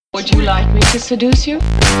Would you like me to seduce you?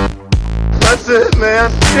 That's it,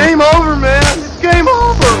 man. Game over, man. It's game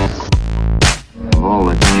over. Of all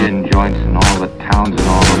the gin joints in all the towns in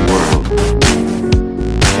all the world,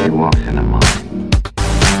 he walks in among.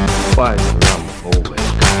 Why is it around the always?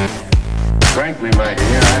 Frankly, my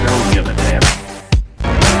dear, I don't give a damn.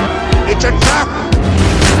 It's a trap.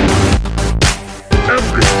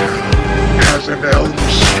 Every town has an Elm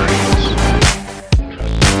Street.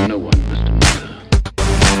 Trust no one, Mr. Miller.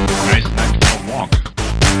 Nice night for a walk.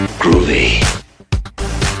 Groovy.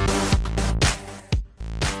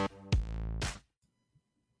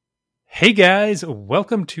 Hey guys,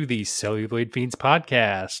 welcome to the Celluloid Fiends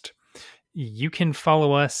podcast. You can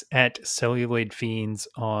follow us at Celluloid Fiends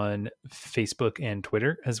on Facebook and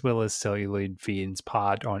Twitter, as well as Celluloid Fiends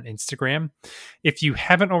Pod on Instagram. If you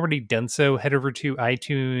haven't already done so, head over to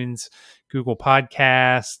iTunes, Google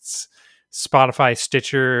Podcasts, Spotify,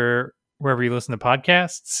 Stitcher, wherever you listen to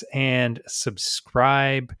podcasts, and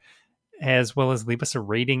subscribe, as well as leave us a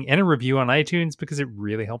rating and a review on iTunes because it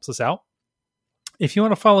really helps us out. If you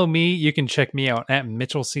want to follow me, you can check me out at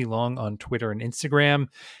Mitchell C. Long on Twitter and Instagram.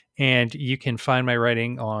 And you can find my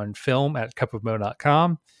writing on film at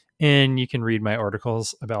cupofmo.com. And you can read my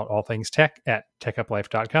articles about all things tech at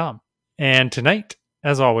techuplife.com. And tonight,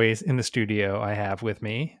 as always, in the studio, I have with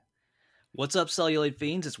me... What's up, Celluloid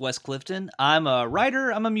Fiends? It's Wes Clifton. I'm a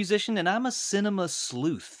writer, I'm a musician, and I'm a cinema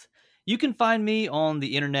sleuth. You can find me on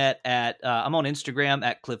the internet at, I'm on Instagram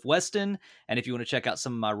at Cliff Weston, and if you want to check out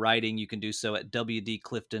some of my writing, you can do so at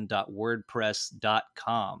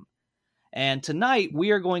wdclifton.wordpress.com. And tonight,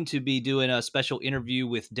 we are going to be doing a special interview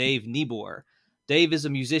with Dave Niebuhr. Dave is a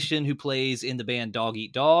musician who plays in the band Dog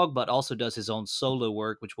Eat Dog, but also does his own solo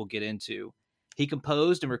work, which we'll get into. He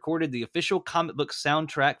composed and recorded the official comic book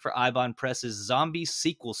soundtrack for Eibon Press's Zombie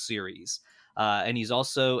sequel series. And he's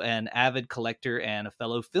also an avid collector and a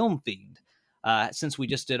fellow film fiend. Since we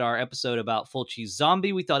just did our episode about Fulci's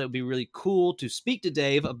Zombie, we thought it would be really cool to speak to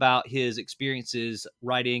Dave about his experiences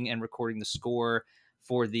writing and recording the score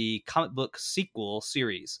for the comic book sequel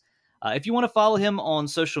series. If you want to follow him on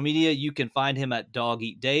social media, you can find him at Dog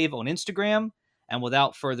Eat Dave on Instagram. And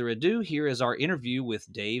without further ado, here is our interview with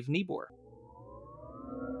Dave Niebuhr.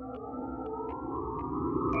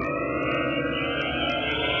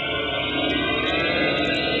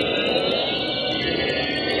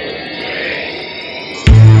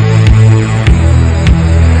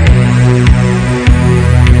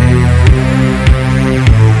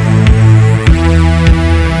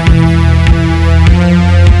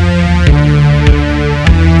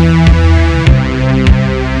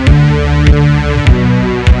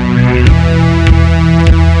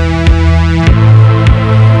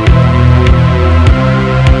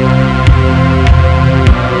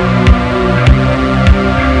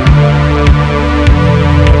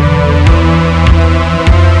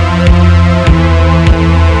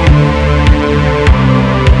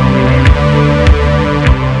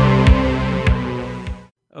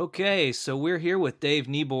 Okay, so we're here with Dave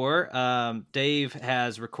Niebuhr. Dave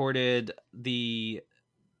has recorded the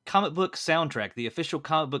comic book soundtrack, the official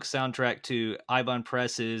comic book soundtrack to Eibon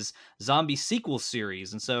Press's Zombie sequel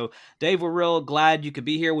series. And so, Dave, we're real glad you could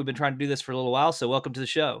be here. We've been trying to do this for a little while, so welcome to the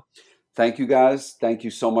show. Thank you, guys. Thank you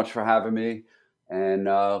so much for having me. And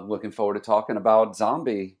looking forward to talking about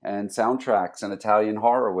zombie and soundtracks and Italian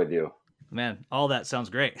horror with you. Man, all that sounds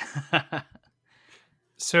great.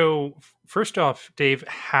 So, first off, Dave,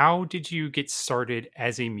 how did you get started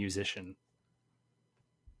as a musician?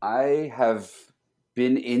 I have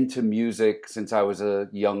been into music since I was a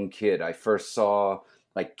young kid. I first saw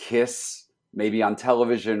like Kiss, maybe on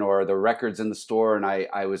television or the records in the store, and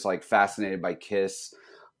I was like fascinated by Kiss.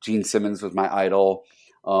 Gene Simmons was my idol,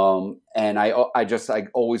 and I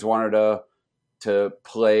always wanted to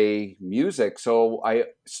play music. So I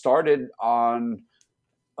started on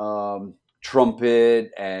trumpet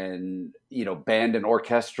and band and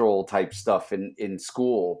orchestral type stuff in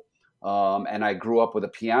school, and I grew up with a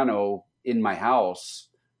piano in my house.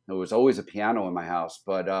 There was always a piano in my house,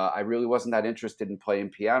 but I really wasn't that interested in playing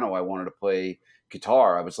piano. I wanted to play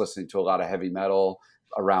guitar. I was listening to a lot of heavy metal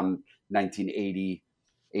around 1980,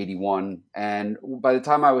 81, and by the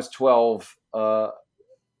time I was 12,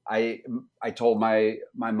 I told my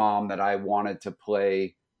mom that I wanted to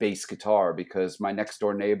play bass guitar because my next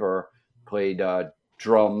door neighbor played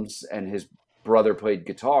drums and his brother played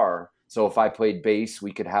guitar. So if I played bass,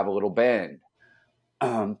 we could have a little band.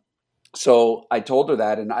 So I told her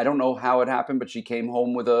that, and I don't know how it happened, but she came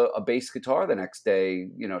home with a bass guitar the next day.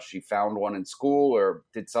 She found one in school or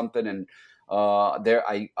did something, and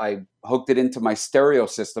I hooked it into my stereo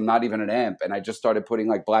system, not even an amp, and I just started putting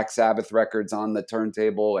like Black Sabbath records on the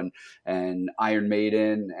turntable and Iron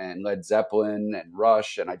Maiden and Led Zeppelin and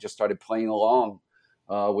Rush, and I just started playing along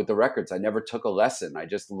with the records. I never took a lesson. I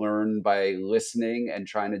just learned by listening and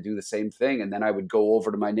trying to do the same thing. And then I would go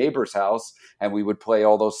over to my neighbor's house and we would play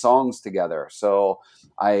all those songs together. So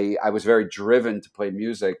I was very driven to play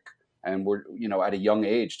music. And we're, at a young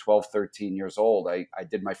age, 12, 13 years old, I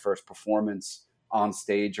did my first performance on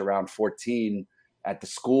stage around 14 at the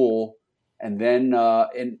school. And then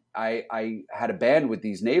I had a band with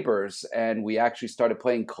these neighbors, and we actually started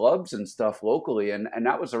playing clubs and stuff locally. And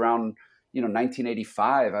that was around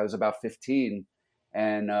 1985. I was about 15,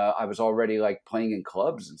 and I was already like playing in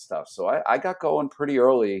clubs and stuff. So I got going pretty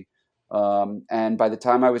early. And by the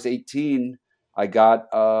time I was 18, I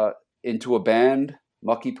got into a band,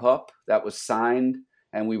 Mucky Pup, that was signed,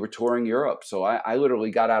 and we were touring Europe. So I literally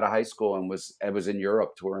got out of high school and was in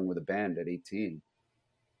Europe touring with a band at 18.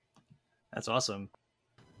 That's awesome.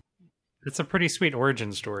 It's a pretty sweet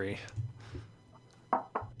origin story.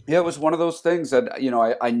 Yeah, it was one of those things that,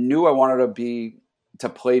 I knew I wanted to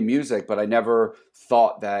play music, but I never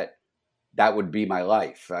thought that would be my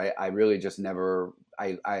life. I really just never,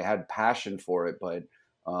 I had passion for it, but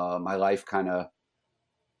my life kind of,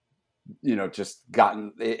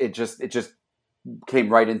 it just came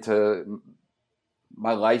right into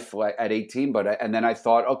my life at 18. And then I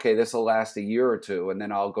thought, okay, this will last a year or two, and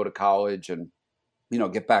then I'll go to college and,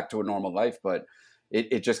 get back to a normal life. But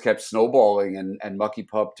it just kept snowballing, and Mucky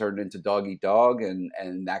Pup turned into Dog Eat Dog, and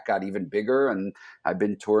that got even bigger. And I've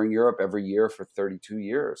been touring Europe every year for 32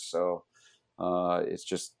 years. So it's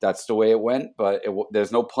just, that's the way it went, but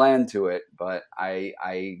there's no plan to it. But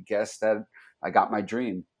I guess that I got my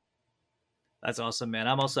dream. That's awesome, man.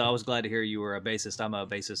 I was glad to hear you were a bassist. I'm a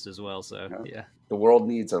bassist as well. So yeah. The world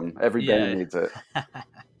needs them. Every band needs it.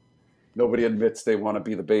 Nobody admits they want to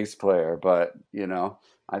be the bass player, but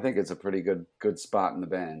I think it's a pretty good spot in the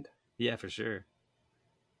band. Yeah, for sure.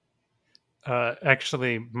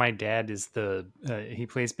 Actually, my dad is he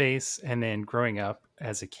plays bass, and then growing up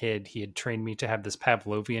as a kid, he had trained me to have this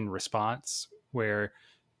Pavlovian response where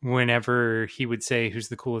whenever he would say, "Who's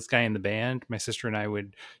the coolest guy in the band?" my sister and I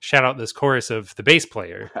would shout out this chorus of the bass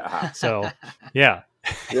player. So, yeah.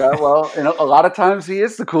 Yeah, well, and a lot of times he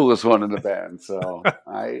is the coolest one in the band. So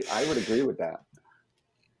I would agree with that.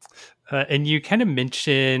 And you kind of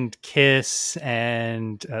mentioned Kiss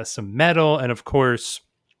and some metal, and of course,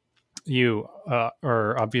 you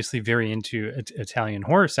are obviously very into Italian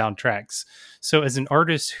horror soundtracks. So as an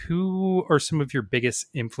artist, who are some of your biggest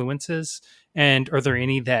influences? And are there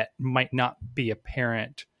any that might not be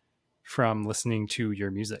apparent from listening to your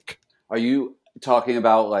music? Are you talking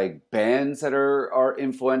about like bands that are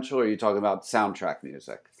influential, or are you talking about soundtrack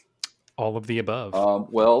music? All of the above.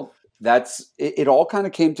 Well, it all kind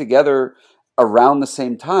of came together around the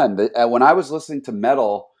same time. When I was listening to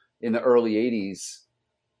metal in the early 80s,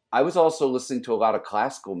 I was also listening to a lot of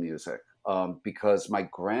classical music because my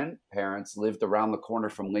grandparents lived around the corner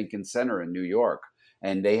from Lincoln Center in New York,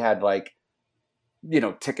 and they had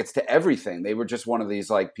tickets to everything. They were just one of these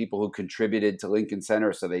like people who contributed to Lincoln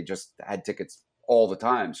Center, so they just had tickets all the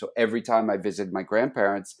time. So every time I visited my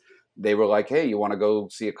grandparents, they were like, "Hey, you want to go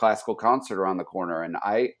see a classical concert around the corner?" And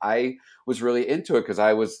I was really into it because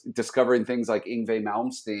I was discovering things like Yngwie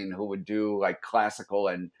Malmsteen, who would do like classical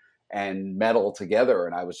and metal together,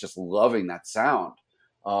 and I was just loving that sound.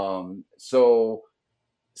 So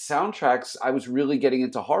soundtracks, I was really getting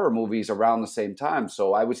into horror movies around the same time.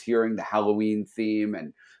 So I was hearing the Halloween theme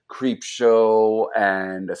and Creepshow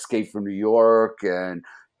and Escape from New York and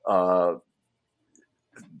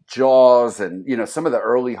Jaws and some of the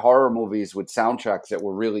early horror movies with soundtracks that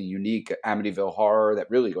were really unique. Amityville Horror, that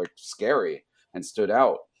really like scary and stood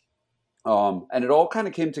out. And it all kind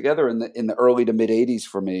of came together in the early to mid 80s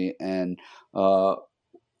for me. And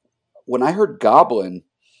when I heard Goblin,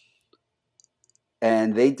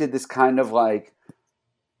 and they did this kind of like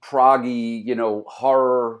proggy,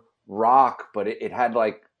 horror rock, but it had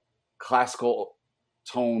like classical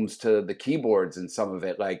tones to the keyboards and some of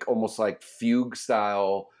it, like almost like fugue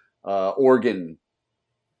style organ.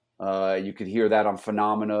 You could hear that on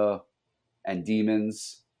Phenomena and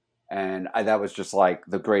Demons. And that was just like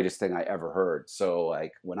the greatest thing I ever heard. So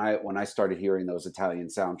like when I started hearing those Italian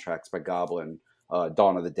soundtracks by Goblin,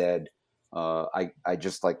 Dawn of the Dead, I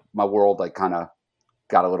just like my world like kind of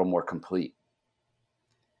got a little more complete.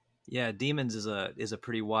 Yeah, Demons is a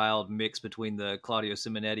pretty wild mix between the Claudio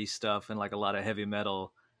Simonetti stuff and like a lot of heavy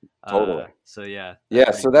metal. Totally. So yeah.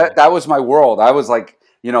 So that was my world. I was like,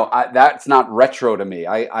 that's not retro to me.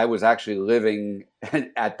 I was actually living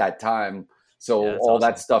at that time. So that's all awesome.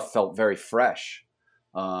 that stuff felt very fresh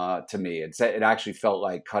to me. It actually felt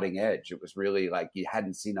like cutting edge. It was really like you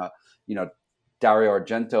hadn't seen Dario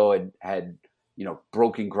Argento had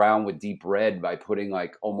broken ground with Deep Red by putting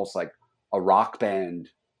like almost like a rock band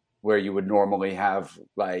where you would normally have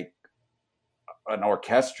like an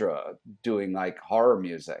orchestra doing like horror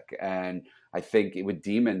music. And I think with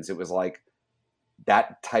Demons, it was like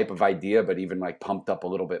that type of idea, but even like pumped up a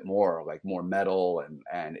little bit more, like more metal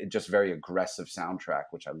and it just very aggressive soundtrack,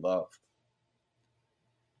 which I love.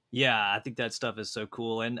 Yeah, I think that stuff is so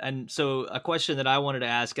cool. And so a question that I wanted to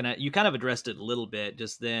ask, and you kind of addressed it a little bit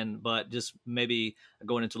just then, but just maybe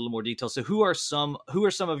going into a little more detail. So who are some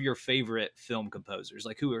of your favorite film composers?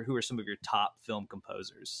 Like who are some of your top film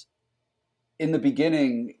composers? In the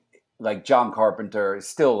beginning, like John Carpenter is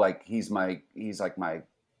still like he's like my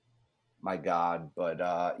god. But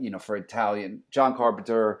for Italian, John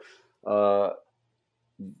Carpenter,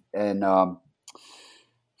 and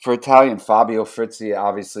for Italian, Fabio Frizzi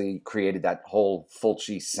obviously created that whole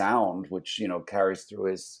Fulci sound, which carries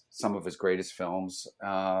through some of his greatest films.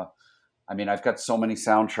 I've got so many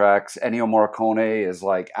soundtracks. Ennio Morricone is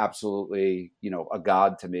like absolutely a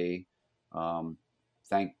god to me.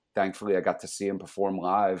 Thankfully, I got to see him perform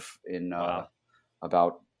live in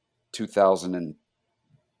about 2000 and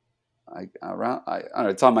I don't know,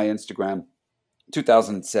 it's on my Instagram,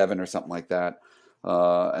 2007 or something like that.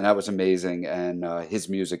 And that was amazing. And his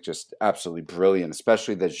music just absolutely brilliant,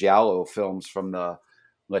 especially the Giallo films from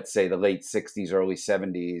let's say the late 60s, early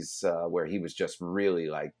 70s, where he was just really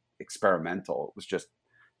like experimental. It was just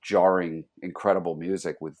jarring, incredible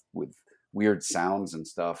music with weird sounds and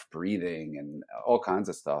stuff, breathing and all kinds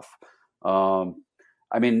of stuff.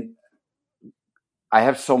 I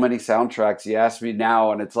have so many soundtracks. You ask me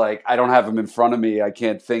now, and it's like I don't have them in front of me. I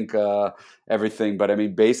can't think everything, but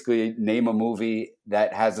basically, name a movie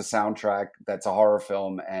that has a soundtrack that's a horror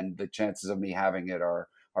film, and the chances of me having it are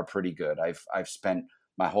pretty good. I've spent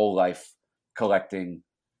my whole life collecting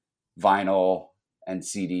vinyl and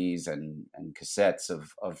CDs and cassettes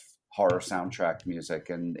of horror soundtrack music.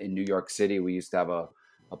 And in New York City, we used to have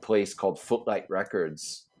a place called Footlight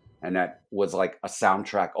Records, and that was like a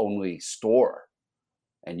soundtrack only store.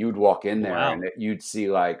 And you'd walk in there and you'd see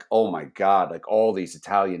like, oh my God, like all these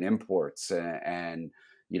Italian imports and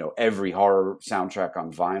every horror soundtrack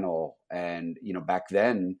on vinyl. And, back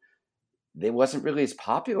then it wasn't really as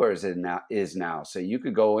popular as it is now. So you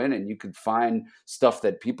could go in and you could find stuff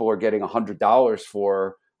that people are getting $100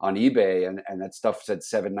 for on eBay. And that stuff said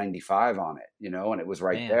 $7.95 on it, and it was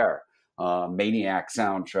right there. Maniac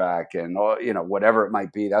soundtrack and, whatever it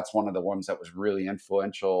might be. That's one of the ones that was really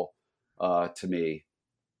influential to me.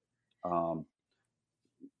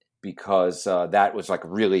 Because that was like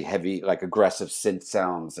really heavy, like aggressive synth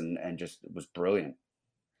sounds and just it was brilliant.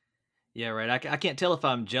 Yeah, right. I can't tell if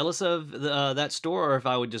I'm jealous of that store or if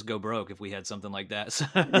I would just go broke if we had something like that. So.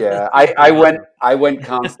 Yeah, I went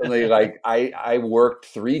constantly. Like I worked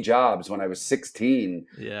 3 jobs when I was 16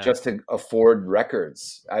 just to afford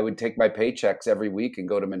records. I would take my paychecks every week and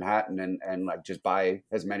go to Manhattan and like just buy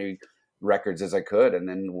as many records as I could and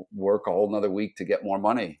then work a whole nother week to get more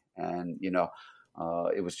money. And,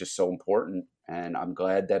 it was just so important. And I'm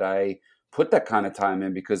glad that I put that kind of time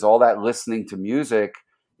in because all that listening to music,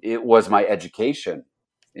 it was my education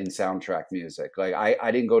in soundtrack music. Like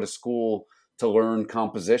I didn't go to school to learn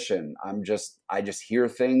composition. I just hear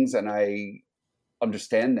things and I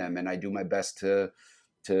understand them and I do my best to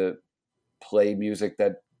play music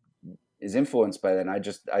that is influenced by that.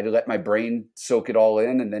 And I let my brain soak it all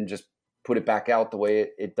in and then just put it back out the way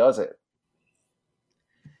it does it.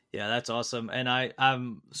 Yeah, that's awesome. And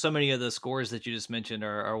I'm so many of the scores that you just mentioned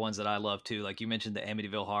are ones that I love too. Like you mentioned the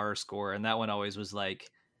Amityville Horror score, and that one always was like,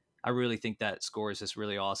 I really think that score is just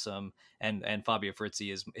really awesome. And Fabio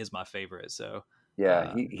Frizzi is my favorite. So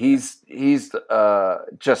yeah, he's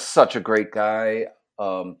just such a great guy.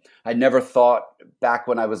 I never thought back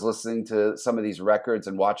when I was listening to some of these records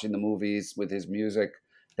and watching the movies with his music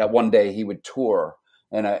that one day he would tour.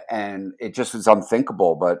 And it just was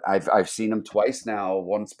unthinkable, but I've seen him twice now.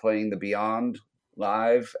 Once playing the Beyond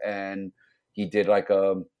live, and he did like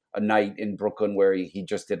a night in Brooklyn where he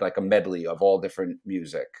just did like a medley of all different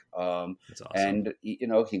music. That's awesome. And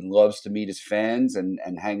he loves to meet his fans and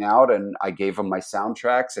hang out. And I gave him my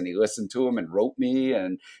soundtracks, and he listened to them and wrote me,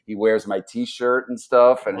 and he wears my T-shirt and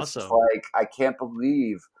stuff. And It's just like I can't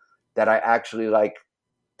believe that I actually like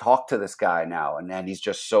talk to this guy now, and he's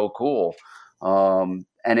just so cool.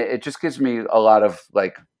 And it just gives me a lot of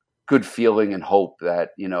like good feeling and hope that,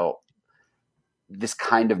 this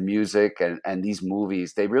kind of music and these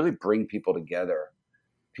movies, they really bring people together.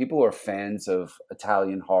 people who are fans of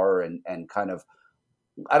Italian horror and kind of,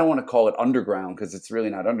 I don't want to call it underground because it's really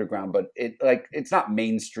not underground, but it's not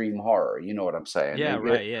mainstream horror. You know what I'm saying? Yeah,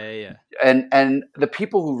 right. Yeah. And the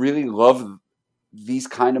people who really love these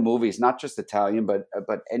kind of movies, not just Italian, but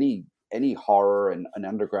any horror and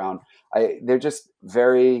underground, they're just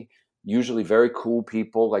usually very cool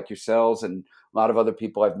people like yourselves and a lot of other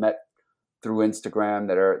people I've met through Instagram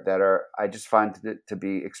that are I just find it to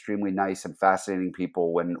be extremely nice and fascinating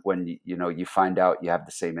people when you find out you have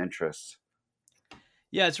the same interests.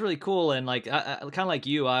 Yeah, it's really cool, and like I kind of like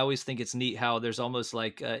you, I always think it's neat how there's almost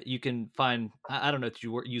like you can find, I don't know if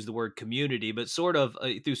you use the word community, but sort of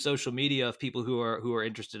through social media of people who are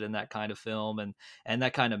interested in that kind of film and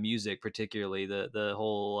that kind of music, particularly the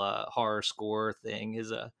whole horror score thing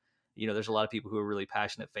is there's a lot of people who are really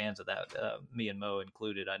passionate fans of that, me and Mo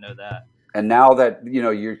included. I know that. And now that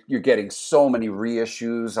you're getting so many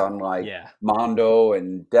reissues on like Mondo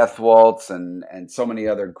and Death Waltz and so many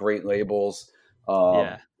other great labels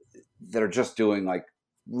that are just doing like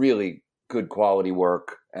really good quality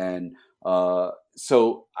work, and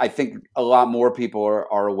so I think a lot more people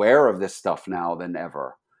are aware of this stuff now than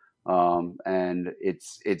ever, and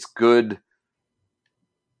it's good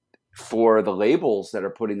for the labels that are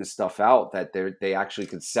putting the stuff out that they actually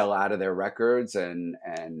can sell out of their records and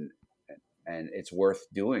it's worth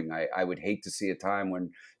doing. I would hate to see a time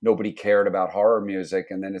when nobody cared about horror music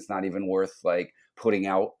and then it's not even worth like putting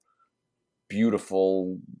out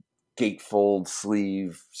beautiful gatefold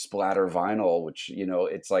sleeve splatter vinyl, which,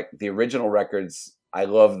 it's like the original records I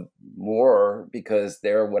love more because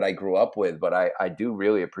they're what I grew up with, but I do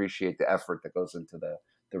really appreciate the effort that goes into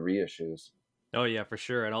the reissues. Oh yeah, for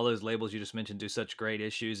sure. And all those labels you just mentioned do such great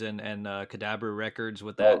issues, and Cadabra Records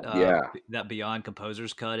with that that Beyond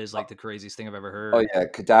Composer's Cut is like the craziest thing I've ever heard. Oh yeah,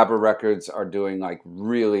 Cadabra Records are doing like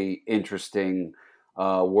really interesting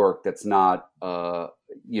work that's not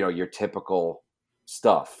your typical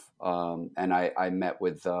stuff. And I met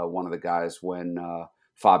with one of the guys when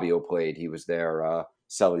Fabio played. He was there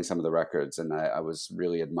selling some of the records, and I was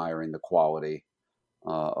really admiring the quality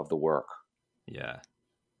of the work. Yeah.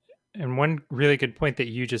 And one really good point that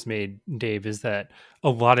you just made, Dave, is that a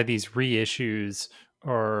lot of these reissues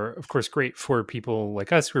are, of course, great for people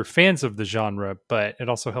like us who are fans of the genre, but it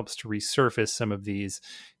also helps to resurface some of these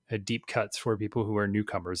deep cuts for people who are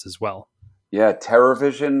newcomers as well. Yeah,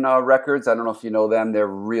 TerrorVision records. I don't know if you know them. They're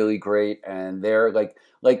really great, and they're like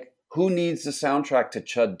who needs the soundtrack to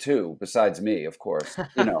Chud 2 besides me, of course,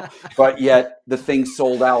 but yet the thing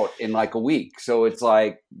sold out in like a week. So it's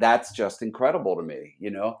like, that's just incredible to me,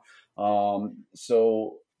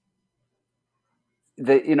 so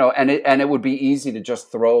and it would be easy to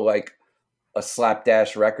just throw like a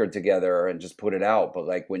slapdash record together and just put it out. But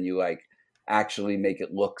like when you like actually make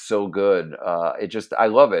it look so good, I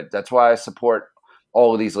love it. That's why I support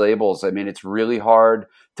all of these labels. I mean, it's really hard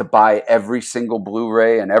to buy every single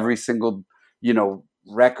Blu-ray and every single,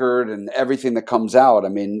 record and everything that comes out. I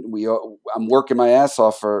mean, I'm working my ass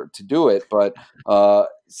off to do it, but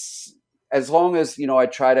as long as, I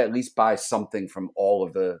try to at least buy something from all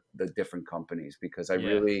of the different companies, because I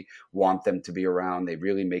really want them to be around. They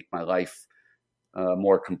really make my life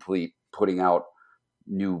more complete, putting out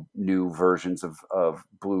new versions of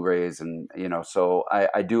Blu-rays, and so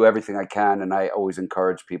I do everything I can, and I always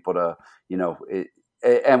encourage people to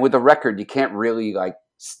and with the record you can't really like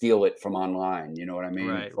steal it from online, you know what I mean?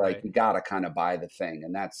 Right, it's like you gotta kind of buy the thing,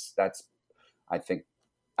 and that's I think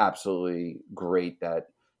absolutely great that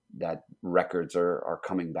records are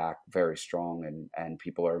coming back very strong, and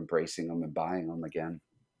people are embracing them and buying them again.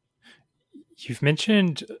 You've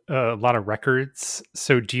mentioned a lot of records.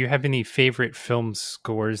 So do you have any favorite film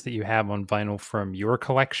scores that you have on vinyl from your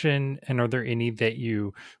collection? And are there any that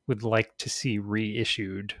you would like to see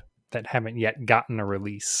reissued that haven't yet gotten a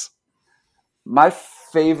release? My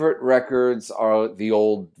favorite records are the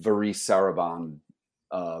old Varese Sarabande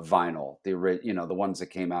vinyl, the ones that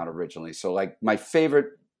came out originally. So like my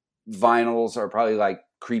favorite vinyls are probably like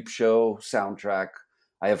Creepshow soundtrack.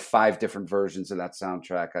 I have 5 different versions of that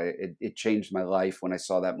soundtrack. It changed my life when I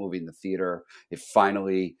saw that movie in the theater. It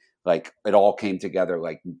finally, like, it all came together.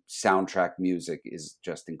 Like, soundtrack music is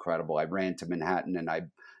just incredible. I ran to Manhattan and I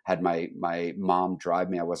had my mom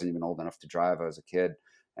drive me. I wasn't even old enough to drive. I was a kid,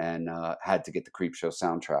 and had to get the Creepshow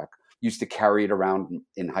soundtrack. Used to carry it around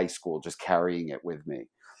in high school, just carrying it with me.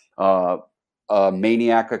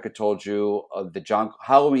 Maniac, like I told you,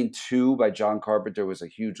 Halloween 2 by John Carpenter was a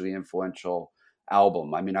hugely influential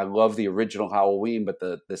album. I mean, I love the original Halloween, but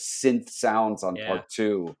the synth sounds on part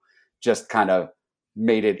 2 just kind of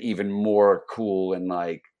made it even more cool and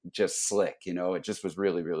like just slick. It just was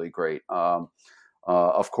really, really great.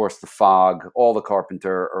 Of course, The Fog, all the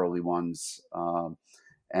Carpenter early ones,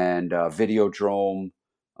 and Videodrome.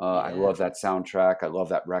 I love that soundtrack. I love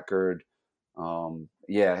that record.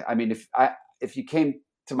 Yeah, I mean, if you came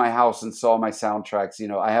to my house and saw my soundtracks,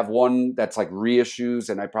 I have one that's like reissues,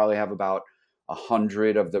 and I probably have about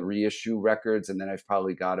 100 of the reissue records, and then I've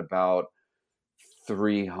probably got about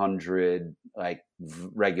 300 like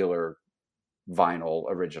regular vinyl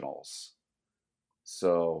originals.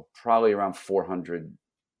 So probably around 400,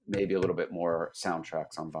 maybe a little bit more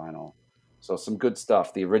soundtracks on vinyl. So some good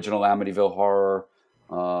stuff. The original Amityville Horror.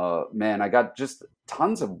 Man, I got just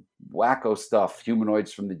tons of wacko stuff.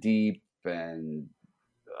 Humanoids from the Deep, and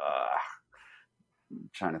I'm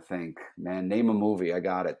trying to think. Man, name a movie. I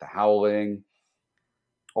got it. The Howling.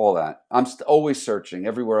 All that. I'm always searching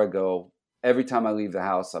everywhere I go. Every time I leave the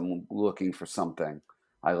house, I'm looking for something.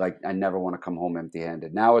 I never want to come home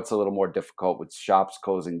empty-handed. Now it's a little more difficult with shops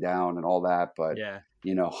closing down and all that, but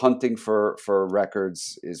hunting for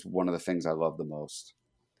records is one of the things I love the most.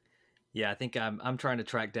 Yeah, I think I'm trying to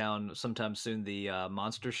track down sometime soon the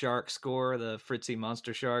Monster Shark score, the Fritzy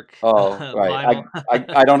Monster Shark. Oh, right.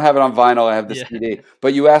 I don't have it on vinyl. I have the CD.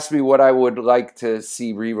 But you asked me what I would like to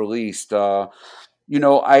see re-released. I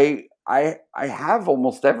have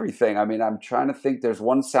almost everything. I mean, I'm trying to think. There's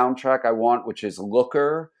one soundtrack I want, which is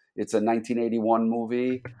Looker. It's a 1981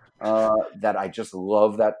 movie that I just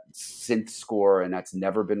love, that synth score, and that's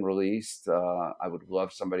never been released. I would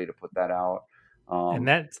love somebody to put that out. And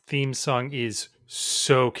that theme song is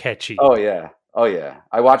so catchy. Oh yeah.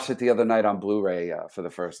 I watched it the other night on Blu-ray for the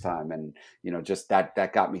first time, and just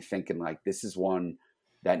that got me thinking, like, this is one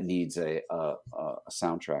that needs a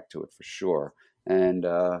soundtrack to it for sure. And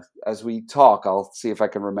as we talk, I'll see if I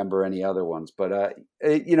can remember any other ones. But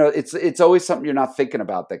it's always something you're not thinking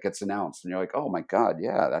about that gets announced, and you're like, oh my god,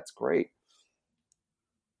 yeah, that's great.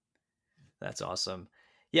 That's awesome.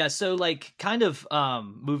 Yeah, so like kind of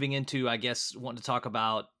moving into, I guess, wanting to talk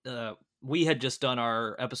about, we had just done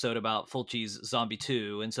our episode about Fulci's Zombie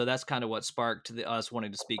 2, and so that's kind of what sparked us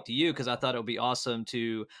wanting to speak to you, because I thought it would be awesome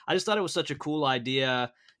I just thought it was such a cool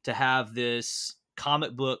idea to have this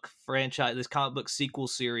comic book franchise, this comic book sequel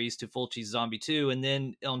series to Fulci's Zombie 2, and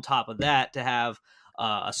then on top of that to have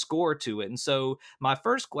a score to it. And so my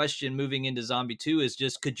first question moving into Zombie 2 is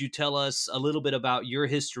just, could you tell us a little bit about your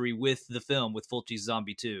history with the film, with Fulci's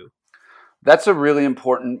Zombie 2? That's a really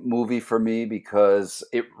important movie for me because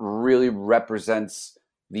it really represents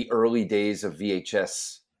the early days of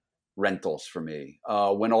VHS rentals for me.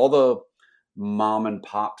 When all the mom and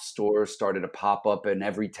pop stores started to pop up in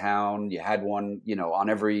every town, you had one, on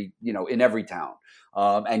every, in every town.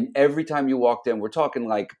 And every time you walked in, we're talking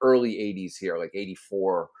like early 80s here, like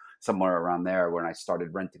 84, somewhere around there, when I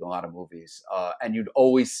started renting a lot of movies. And you'd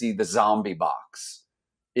always see the zombie box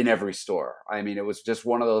in every store. I mean, it was just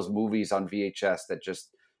one of those movies on VHS that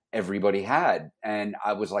just everybody had. And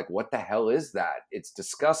I was like, what the hell is that? It's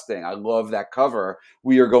disgusting. I love that cover.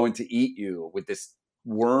 We are going to eat you, with this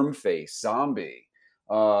worm face zombie.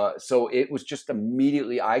 So it was just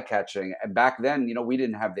immediately eye-catching. And back then, we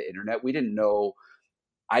didn't have the internet.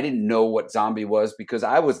 I didn't know what zombie was, because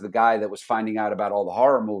I was the guy that was finding out about all the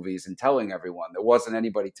horror movies and telling everyone. There wasn't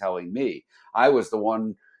anybody telling me. I was the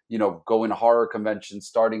one, going to horror conventions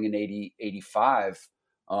starting in 85.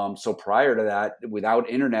 So prior to that, without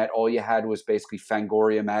internet, all you had was basically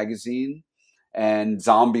Fangoria magazine, and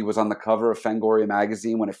Zombie was on the cover of Fangoria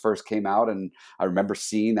magazine when it first came out. And I remember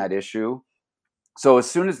seeing that issue. So as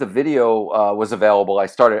soon as the video was available,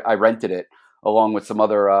 I rented it along with some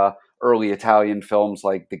other early Italian films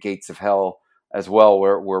like The Gates of Hell as well,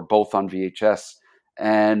 were both on VHS.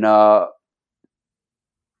 And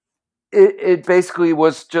it basically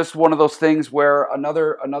was just one of those things where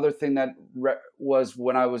another thing that was,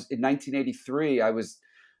 when I was in 1983, I was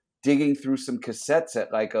digging through some cassettes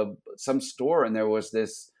at like some store, and there was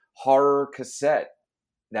this horror cassette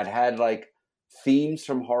that had like themes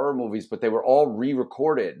from horror movies, but they were all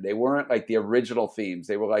re-recorded. They weren't like the original themes.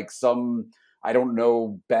 They were like some, I don't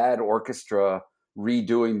know, bad orchestra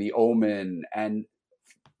redoing The Omen and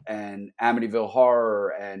Amityville Horror,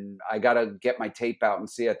 and I gotta get my tape out and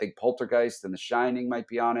see. I think Poltergeist and The Shining might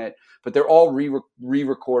be on it, but they're all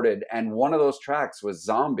re-recorded. And one of those tracks was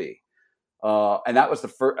Zombie, and that was the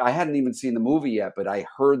first. I hadn't even seen the movie yet, but I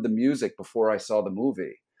heard the music before I saw the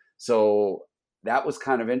movie, so that was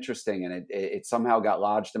kind of interesting, and it somehow got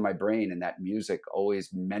lodged in my brain, and that music always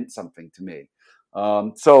meant something to me.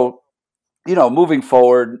 So, moving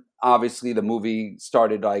forward, obviously the movie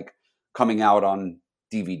started like coming out on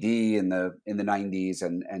DVD in the 90s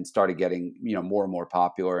and started getting, more and more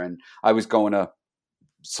popular. And I was going to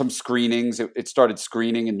some screenings. It started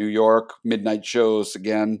screening in New York, midnight shows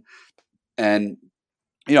again. And,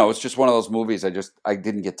 it's just one of those movies I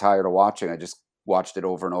didn't get tired of watching. I just watched it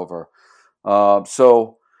over and over.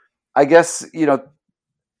 So I guess,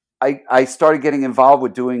 I started getting involved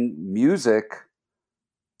with doing music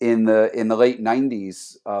in the late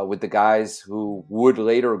 90s with the guys who would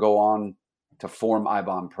later go on to form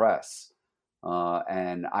Eibon Press.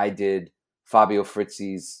 And I did Fabio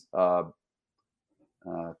Frizzi's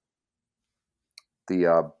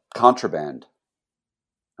the Contraband.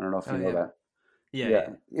 I don't know if you know that. Yeah.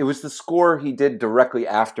 It was the score he did directly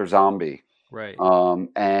after Zombie. Right.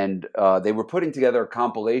 And they were putting together a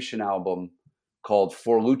compilation album called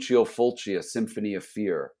For Lucio Fulci, A Symphony of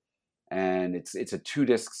Fear. And it's a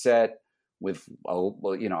 2-disc set with, I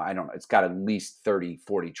don't know, it's got at least 30,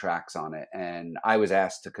 40 tracks on it. And I was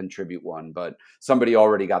asked to contribute one, but somebody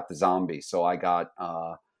already got the Zombie. So I got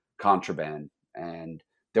Contraband. And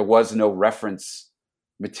there was no reference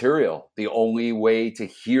material. The only way to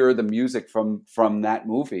hear the music from that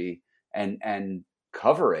movie and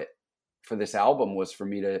cover it for this album was for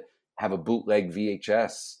me to have a bootleg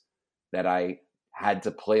VHS that I had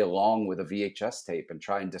to play along with a VHS tape and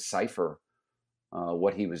try and decipher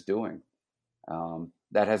what he was doing.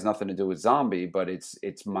 That has nothing to do with Zombie, but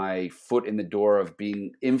it's my foot in the door of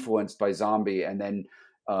being influenced by Zombie and then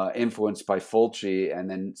influenced by Fulci, and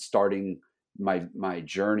then starting my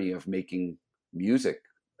journey of making music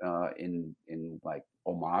in like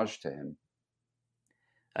homage to him.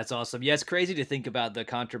 That's awesome. Yeah, it's crazy to think about the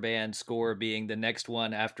Contraband score being the next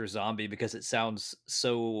one after Zombie, because it sounds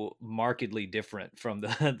so markedly different from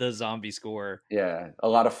the Zombie score. Yeah, a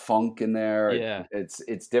lot of funk in there. Yeah,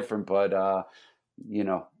 it's different, but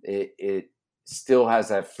it still has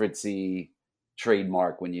that Fritzy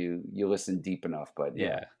trademark when you listen deep enough. But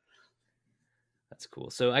yeah. That's cool.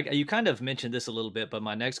 So you kind of mentioned this a little bit, but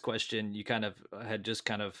my next question, you kind of had just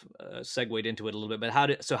segued into it a little bit. But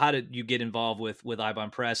how did you get involved with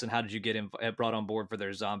Eibon Press, and how did you get brought on board for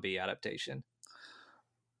their Zombie adaptation?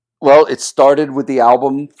 Well, it started with the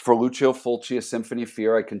album For Lucio Fulci, A Symphony of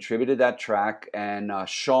Fear. I contributed that track, and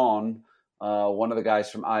Sean, one of the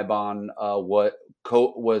guys from Eibon,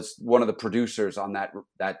 was one of the producers on that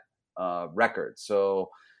record. So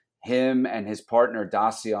him and his partner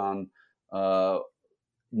Dacian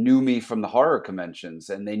knew me from the horror conventions,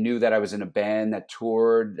 and they knew that I was in a band that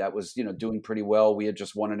toured, that was, doing pretty well. We had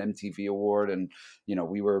just won an MTV award, and,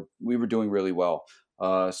 we were doing really well.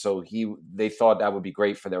 So they thought that would be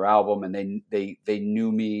great for their album, and they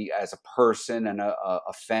knew me as a person and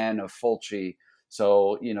a fan of Fulci.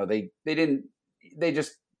 So, they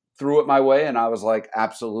just threw it my way, and I was like,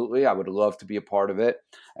 absolutely, I would love to be a part of it.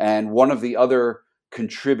 And one of the other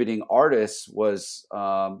contributing artists was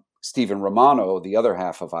Stephen Romano, the other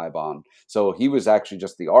half of Eibon. So he was actually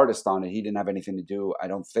just the artist on it. He didn't have anything to do, I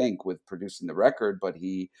don't think, with producing the record, but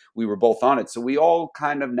we were both on it. So we all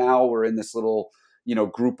kind of now were in this little,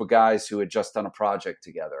 group of guys who had just done a project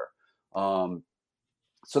together. So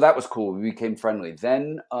that was cool. We became friendly.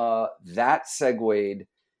 Then that segued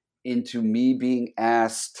into me being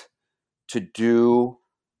asked to do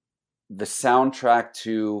the soundtrack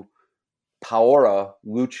to Paura,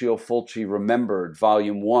 Lucio Fulci Remembered,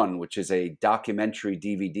 Volume 1, which is a documentary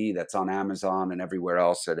DVD that's on Amazon and everywhere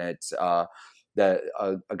else. And it's a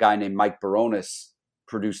guy named Mike Baronis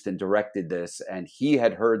produced and directed this. And he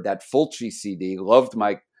had heard that Fulci CD, loved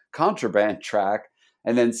my Contraband track,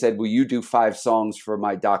 and then said, will you do 5 songs for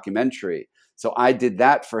my documentary? So I did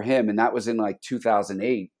that for him, and that was in like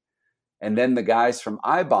 2008. And then the guys from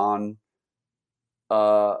Eibon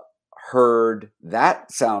heard that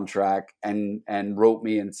soundtrack and wrote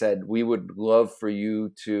me and said, we would love for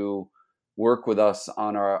you to work with us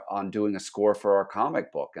on doing a score for our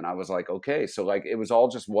comic book. And I was like, okay. So like, it was all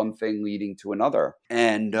just one thing leading to another.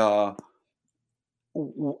 And I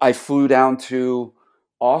flew down to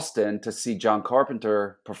Austin to see John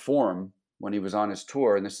Carpenter perform when he was on his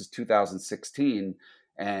tour. And this is 2016.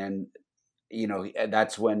 And,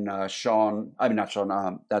 that's when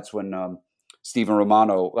that's when Stephen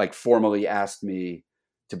Romano like formally asked me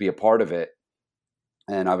to be a part of it.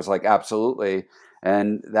 And I was like, absolutely.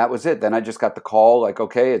 And that was it. Then I just got the call like,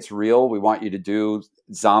 okay, it's real. We want you to do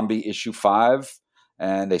Zombie issue 5.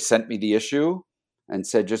 And they sent me the issue and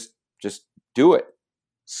said, just do it.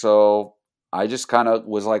 So I just kind of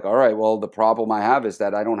was like, all right, well, the problem I have is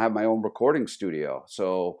that I don't have my own recording studio.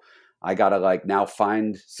 So I got to like now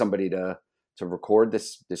find somebody to record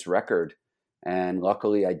this record. And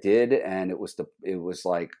luckily I did. And it was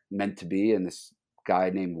like meant to be. And this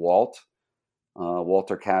guy named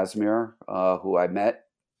Walter Casimir, who I met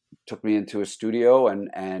took me into a studio,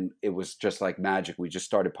 and it was just like magic. We just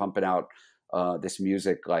started pumping out this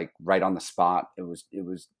music like right on the spot. It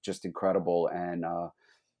was just incredible. And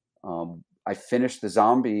I finished the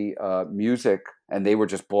Zombie music, and they were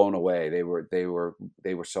just blown away. They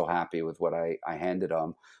were so happy with what I handed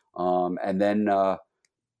them. And then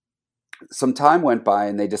some time went by,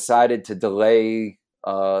 and they decided to delay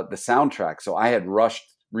the soundtrack. So I had rushed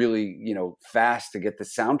really, fast to get the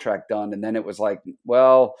soundtrack done. And then it was like,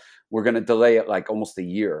 well, we're going to delay it like almost a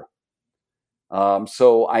year.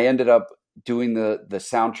 So I ended up doing the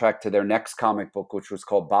soundtrack to their next comic book, which was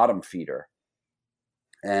called Bottom Feeder.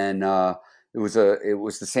 And it was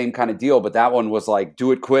the same kind of deal, but that one was like,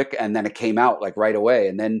 do it quick. And then it came out like right away.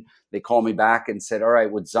 And then they called me back and said, all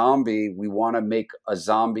right, with Zombie, we want to make a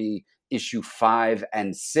Zombie issue 5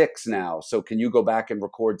 and 6 now. So can you go back and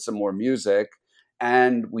record some more music?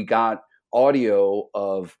 And we got audio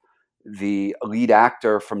of the lead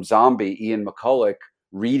actor from Zombie, Ian McCulloch,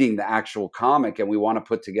 reading the actual comic, and we want to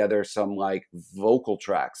put together some like vocal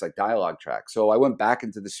tracks, like dialogue tracks. So I went back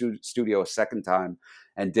into the studio a second time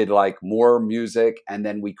and did like more music, and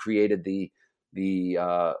then we created the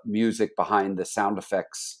music behind the sound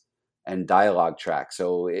effects and dialogue track.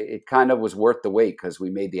 So it kind of was worth the wait, because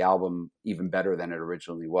we made the album even better than it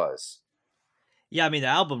originally was. Yeah, I mean, the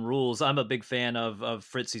album rules. I'm a big fan of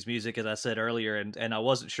Fritzie's music, as I said earlier, and I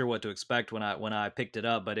wasn't sure what to expect when I picked it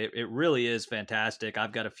up, but it really is fantastic.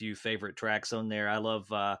 I've got a few favorite tracks on there. I love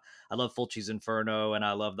Fulci's Inferno, and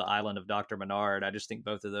I love The Island of Dr. Menard. I just think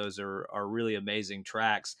both of those are really amazing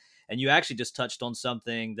tracks. And you actually just touched on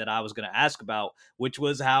something that I was going to ask about, which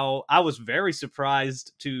was how I was very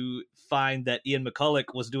surprised to find that Ian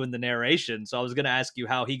McCulloch was doing the narration. So I was going to ask you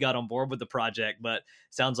how he got on board with the project, but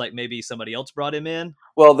sounds like maybe somebody else brought him in.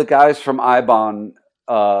 Well, the guys from Ibon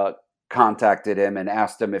contacted him and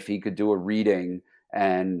asked him if he could do a reading.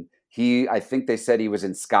 And I think they said he was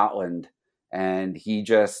in Scotland, and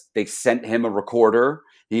they sent him a recorder.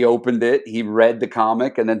 He opened it, he read the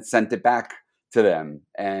comic, and then sent it back to them.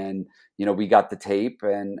 And we got the tape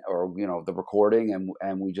or the recording,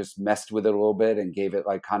 and we just messed with it a little bit and gave it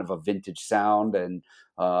like kind of a vintage sound, and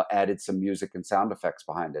added some music and sound effects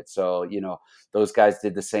behind it. So those guys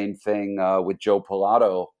did the same thing with Joe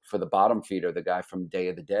Pilato for the Bottom Feeder, the guy from Day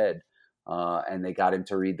of the Dead, and they got him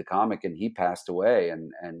to read the comic, and he passed away,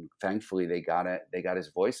 and thankfully they got his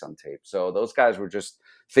voice on tape. So those guys were just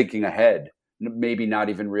thinking ahead, maybe not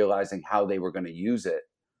even realizing how they were going to use it,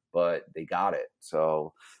 but they got it.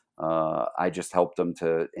 So I just helped them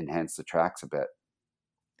to enhance the tracks a bit.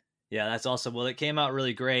 Yeah, that's awesome. Well, it came out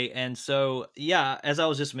really great. And so, yeah, as I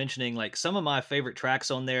was just mentioning, like some of my favorite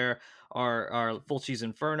tracks on there are Fulci's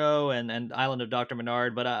Inferno and Island of Dr.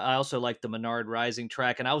 Menard, but I also like the Menard Rising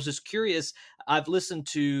track. And I was just curious, I've listened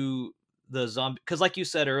to the Zombie, because like you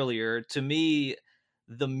said earlier, to me,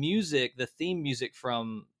 the theme music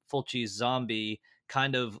from Fulci's Zombie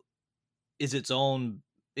kind of is its own.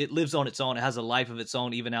 It lives on its own. It has a life of its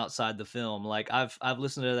own, even outside the film. Like I've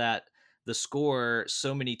listened to the score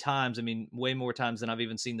so many times. I mean, way more times than I've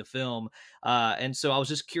even seen the film. And so I was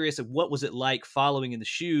just curious of what was it like following in the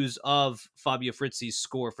shoes of Fabio Frizzi's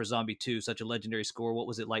score for Zombie 2, such a legendary score. What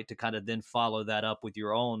was it like to kind of then follow that up with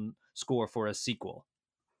your own score for a sequel?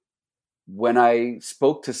 When I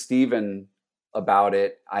spoke to Steven about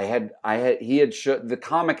it, he had the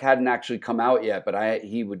comic hadn't actually come out yet, but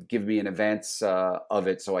he would give me an advance of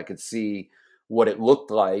it so I could see what it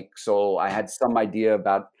looked like. So I had some idea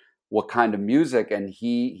about what kind of music, and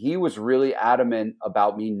he was really adamant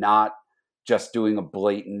about me not just doing a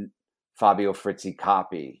blatant Fabio Frizzi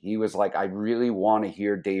copy. He was like, I really want to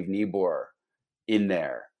hear Dave Niebuhr in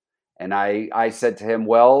there. And I said to him,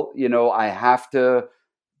 well, I have to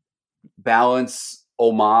balance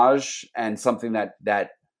homage and something that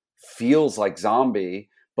feels like Zombie.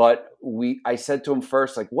 But I said to him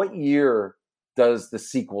first, like, what year does the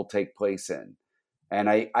sequel take place in? And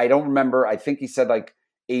I don't remember. I think he said like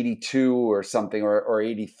 82 or something, or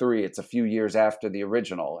 83. It's a few years after the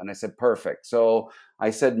original. And I said, perfect. So I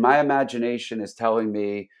said, my imagination is telling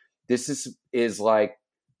me this is like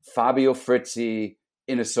Fabio Frizzi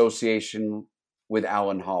in association with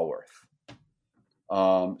Alan Haworth.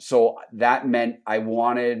 So that meant I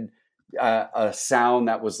wanted a sound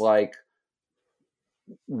that was like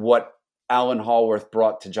what Alan Haworth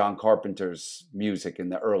brought to John Carpenter's music in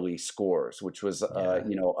the early scores, which was,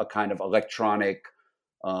 a kind of electronic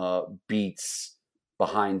beats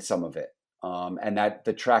behind some of it. And that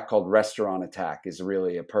the track called Restaurant Attack is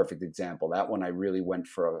really a perfect example. That one I really went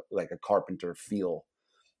for a Carpenter feel.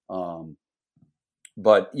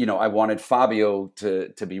 but I wanted Fabio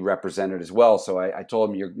to be represented as well. So I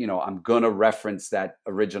told him, I'm gonna reference that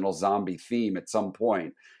original zombie theme at some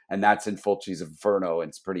point, and that's in Fulci's Inferno, and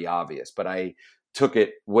it's pretty obvious. But I took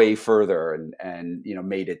it way further and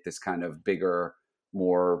made it this kind of bigger,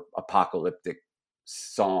 more apocalyptic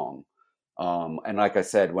song. And like I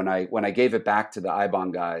said, when I gave it back to the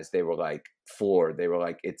Ibon guys, they were like floored. They were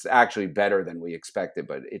like, it's actually better than we expected,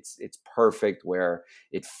 but it's perfect where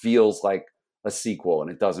it feels like a sequel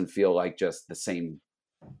and it doesn't feel like just the same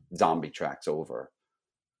zombie tracks over.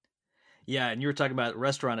 Yeah, and you were talking about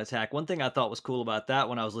Restaurant Attack. One thing I thought was cool about that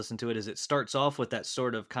when I was listening to it is it starts off with that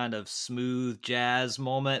sort of kind of smooth jazz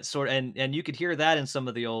moment, and you could hear that in some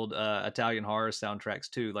of the old Italian horror soundtracks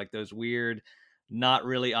too, like those weird, not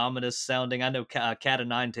really ominous sounding. I know Cat of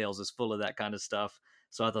Nine Tails is full of that kind of stuff,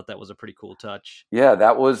 so I thought that was a pretty cool touch. Yeah,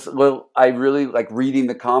 that was, well, I really like reading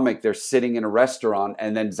the comic. They're sitting in a restaurant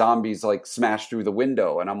and then zombies like smash through the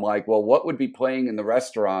window, and I'm like, well, what would be playing in the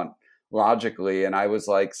restaurant logically? And I was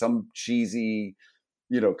like, some cheesy,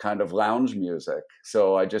 kind of lounge music.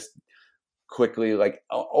 So I just quickly, like,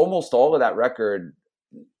 almost all of that record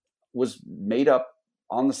was made up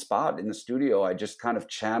on the spot in the studio. I just kind of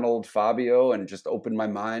channeled Fabio and just opened my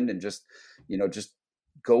mind and just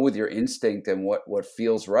go with your instinct and what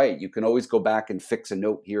feels right. You can always go back and fix a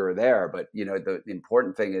note here or there, but the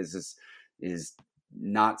important thing is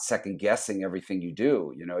not second guessing everything you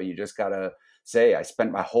do. You just gotta say, I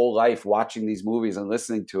spent my whole life watching these movies and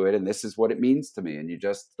listening to it, and this is what it means to me. And you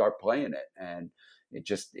just start playing it, and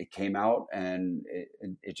it came out, and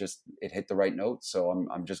it hit the right notes. So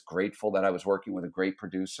I'm just grateful that I was working with a great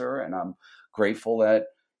producer, and I'm grateful that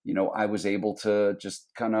I was able to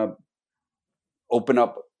just kind of open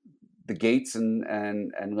up the gates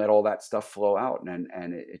and let all that stuff flow out,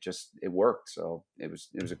 and it worked. So it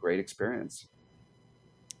was a great experience.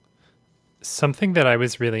 Something that I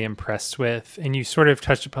was really impressed with, and you sort of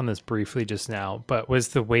touched upon this briefly just now, but was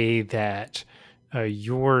the way that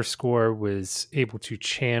your score was able to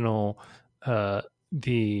channel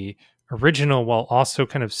the original while also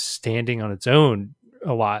kind of standing on its own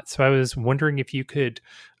a lot. So I was wondering if you could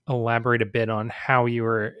elaborate a bit on how you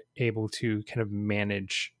were able to kind of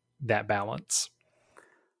manage that balance.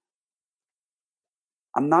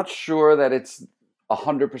 I'm not sure that it's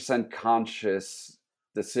 100% conscious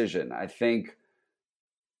decision. I think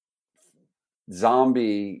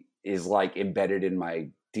zombie is like embedded in my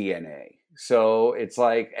DNA. So it's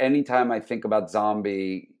like anytime I think about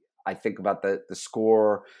zombie, I think about the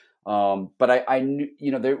score. But I knew,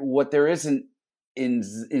 what there isn't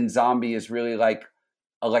in zombie is really like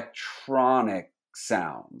electronic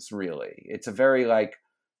sounds. Really, it's a very like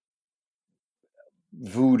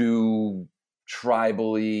voodoo,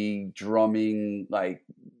 tribally drumming like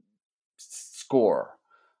score.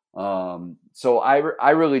 So I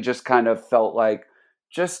really just kind of felt like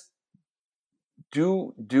just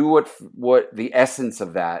do what the essence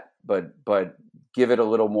of that, but give it a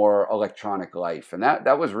little more electronic life. And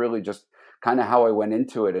that was really just kind of how I went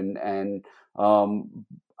into it. And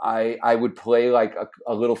I would play like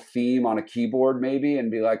a little theme on a keyboard maybe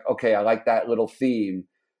and be like, okay, I like that little theme.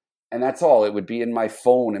 And that's all. It would be in my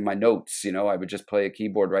phone, in my notes. I would just play a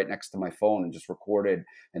keyboard right next to my phone and just record it.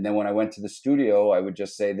 And then when I went to the studio, I would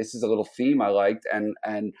just say, this is a little theme I liked,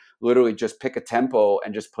 and literally just pick a tempo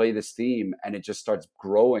and just play this theme. And it just starts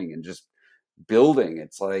growing and just building.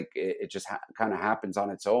 It's like, it just kind of happens on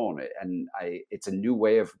its own. And it's a new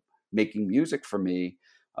way of making music for me,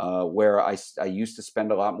 where I used to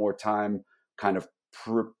spend a lot more time kind of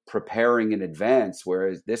preparing in advance.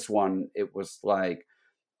 Whereas this one, it was like,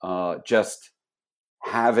 just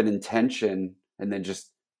have an intention and then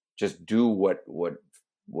just do what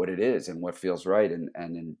it is and what feels right.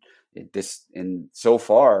 And so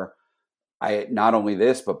far, I not only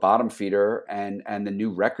this but Bottom Feeder and the new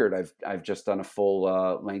record, I've just done a full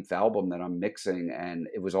length album that I'm mixing, and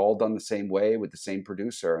it was all done the same way with the same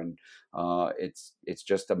producer. And it's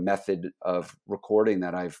just a method of recording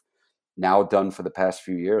that I've now done for the past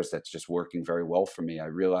few years that's just working very well for me. I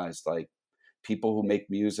realized like people who make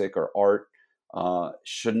music or art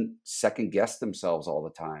shouldn't second guess themselves all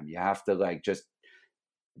the time. You have to like just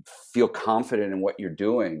feel confident in what you're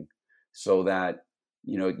doing so that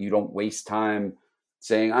you don't waste time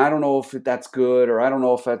saying, I don't know if that's good, or I don't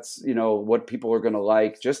know if that's what people are going to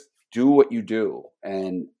like. Just do what you do,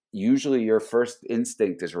 and usually your first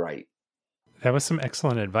instinct is right. That was some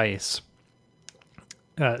excellent advice.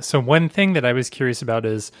 So one thing that I was curious about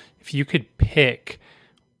is if you could pick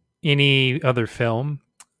any other film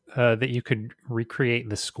that you could recreate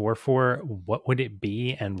the score for, what would it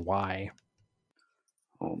be and why?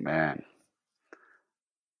 Oh man,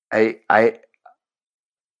 I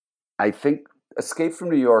I think Escape from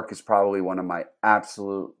New York is probably one of my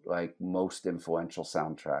absolute like most influential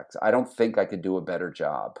soundtracks. I don't think I could do a better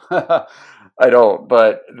job. I don't,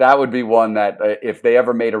 but that would be one that if they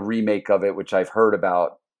ever made a remake of it, which I've heard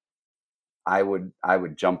about, I would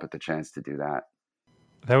jump at the chance to do that.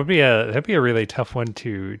 That'd be a really tough one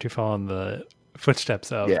to follow in the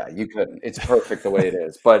footsteps of. Yeah, you couldn't. It's perfect the way it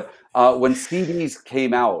is. But when CDs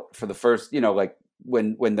came out for the first, like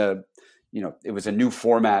when the, it was a new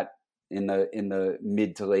format in the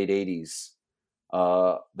mid to late 80s.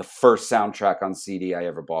 The first soundtrack on CD I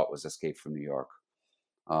ever bought was Escape from New York.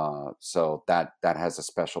 So that has a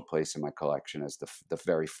special place in my collection as the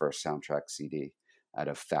very first soundtrack CD out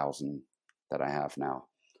of 1,000 that I have now.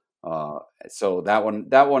 So that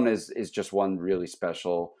one is just one really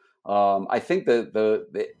special. I think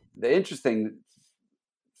the interesting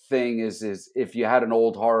thing is if you had an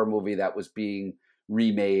old horror movie that was being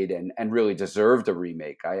remade and really deserved a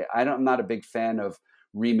remake. I'm not a big fan of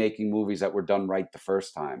remaking movies that were done right the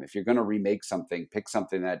first time. If you're going to remake something, pick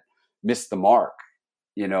something that missed the mark,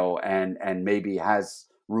 and maybe has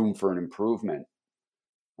room for an improvement.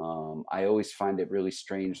 I always find it really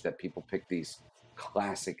strange that people pick these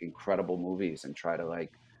classic, incredible movies and try to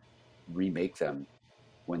like remake them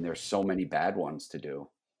when there's so many bad ones to do.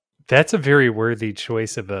 That's a very worthy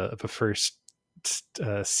choice of a first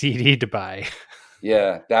CD to buy.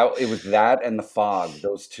 Yeah, it was that and The Fog.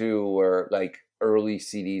 Those two were like early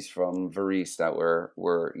CDs from Varese that were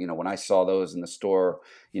when I saw those in the store,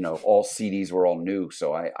 all CDs were all new.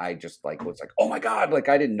 So I just like was like, oh my God, like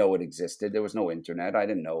I didn't know it existed. There was no internet. I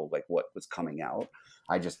didn't know like what was coming out.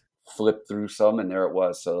 I just flipped through some and there it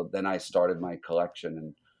was. So then I started my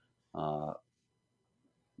collection and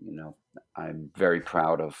I'm very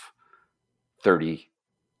proud of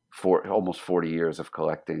almost 40 years of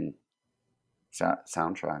collecting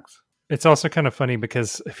soundtracks. It's also kind of funny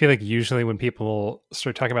because I feel like usually when people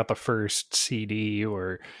start talking about the first CD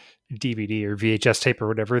or DVD or VHS tape or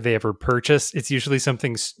whatever they ever purchase, it's usually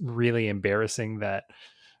something really embarrassing that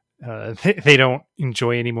they don't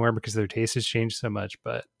enjoy anymore because their taste has changed so much.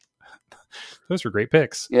 But those were great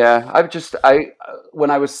picks. Yeah,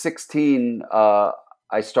 when I was 16,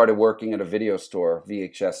 I started working at a video store,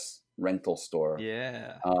 VHS rental store.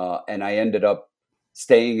 Yeah. And I ended up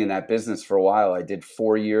staying in that business for a while. I did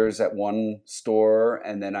 4 years at one store,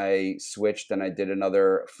 and then I switched and I did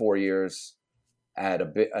another 4 years at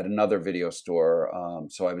another video store.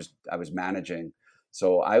 So I was managing.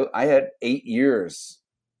 So I had 8 years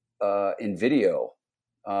in video.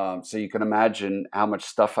 So you can imagine how much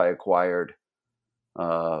stuff I acquired,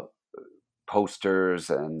 posters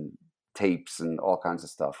and tapes and all kinds of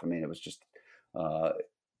stuff. I mean, it was just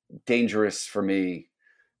dangerous for me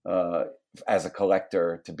as a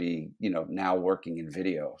collector to be, now working in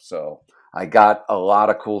video. So I got a lot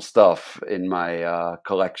of cool stuff in my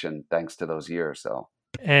collection thanks to those years. So,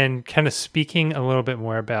 and kind of speaking a little bit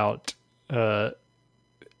more about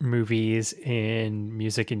movies and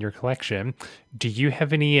music in your collection, do you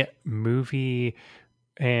have any movie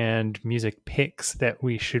and music picks that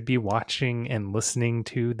we should be watching and listening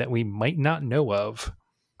to that we might not know of?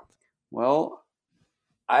 Well,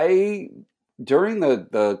 during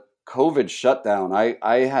the COVID shutdown,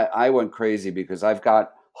 I went crazy because I've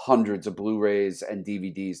got hundreds of Blu-rays and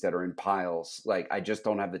DVDs that are in piles. Like I just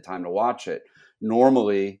don't have the time to watch it.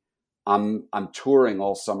 Normally, I'm touring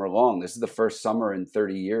all summer long. This is the first summer in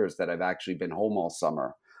 30 years that I've actually been home all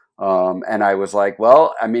summer. And I was like,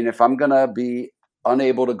 well, I mean, if I'm gonna be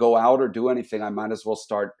unable to go out or do anything, I might as well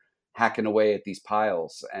start hacking away at these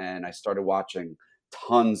piles. And I started watching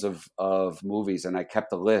tons of movies, and I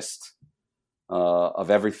kept a list of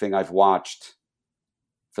everything I've watched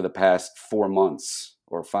for the past 4 months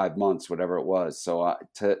or 5 months, whatever it was. So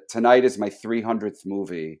tonight is my 300th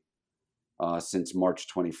movie since March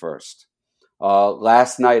 21st.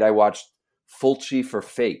 Last night I watched Fulci for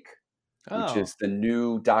Fake, which is the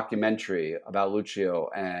new documentary about Lucio,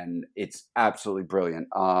 and it's absolutely brilliant.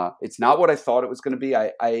 It's not what I thought it was going to be.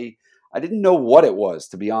 I didn't know what it was,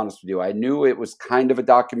 to be honest with you. I knew it was kind of a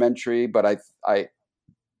documentary, but I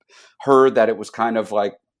heard that it was kind of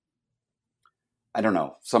like, I don't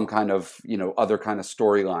know, some kind of, other kind of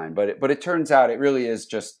storyline. But it turns out it really is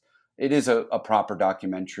it is a proper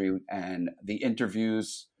documentary, and the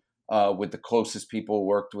interviews with the closest people who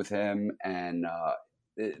worked with him, and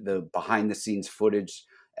the behind the scenes footage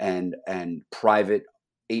and private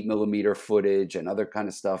 8mm footage and other kind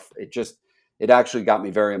of stuff. It actually got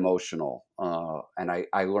me very emotional. And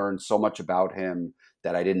I learned so much about him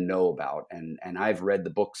that I didn't know about. And I've read the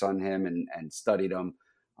books on him and studied them.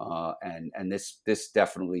 And this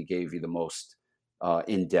definitely gave you the most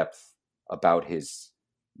in-depth about his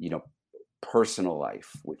personal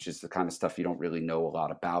life, which is the kind of stuff you don't really know a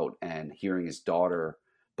lot about. And hearing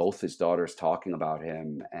both his daughters talking about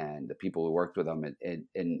him and the people who worked with him,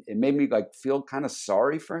 it made me like feel kind of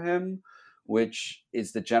sorry for him, which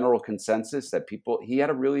is the general consensus that he had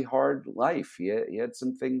a really hard life. He had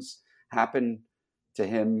some things happen to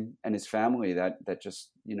him and his family that just,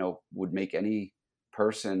 would make any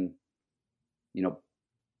person,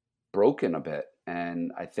 broken a bit.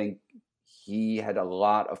 And I think he had a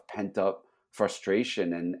lot of pent up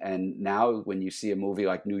frustration. And now when you see a movie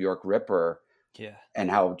like New York Ripper, and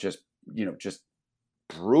how just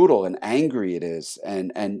brutal and angry it is,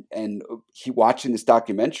 and watching this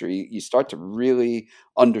documentary, you start to really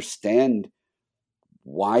understand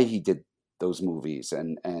why he did those movies,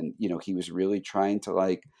 and he was really trying to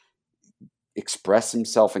like express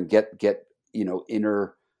himself and get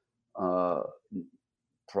inner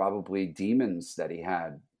probably demons that he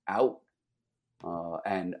had out.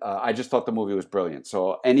 And I just thought the movie was brilliant.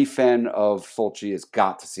 So any fan of Fulci has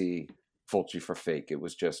got to see Fulci for Fake. It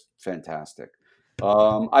was just fantastic.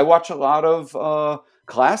 I watch a lot of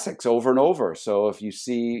classics over and over. So if you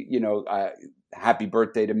see, Happy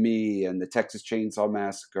Birthday to Me and the Texas Chainsaw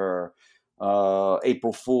Massacre,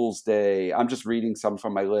 April Fool's Day, I'm just reading some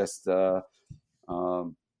from my list.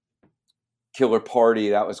 Killer Party,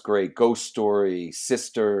 that was great. Ghost Story,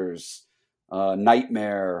 Sisters,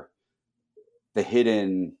 Nightmare, The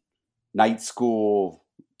Hidden, Night School,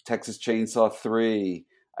 Texas Chainsaw 3.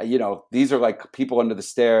 These are like People Under the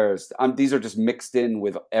Stairs. These are just mixed in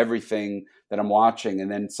with everything that I'm watching.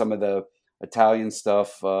 And then some of the Italian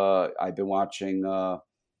stuff I've been watching.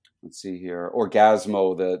 Let's see here,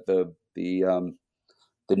 Orgasmo, the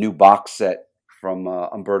new box set from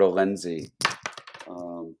Umberto Lenzi.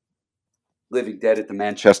 Living Dead at the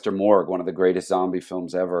Manchester Morgue, one of the greatest zombie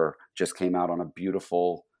films ever, just came out on a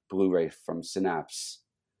beautiful Blu-ray from Synapse.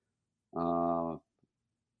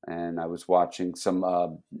 And I was watching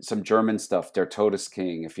some German stuff, Der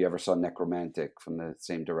Todesking, if you ever saw Necromantic, from the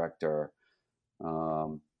same director.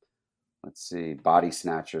 Let's see, Body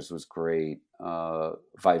Snatchers was great.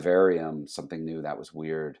 Vivarium, something new, that was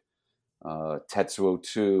weird. Tetsuo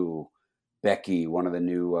 2, Becky, one of the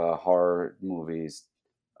new horror movies.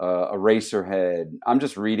 Eraserhead. I'm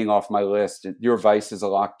just reading off my list. Your Vice is a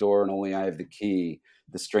locked door and only I have the key.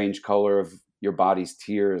 The Strange Color of Your Body's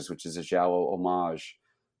Tears, which is a Giallo homage.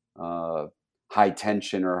 High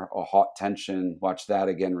Tension or Hot Tension. Watched that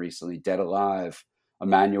again recently. Dead Alive.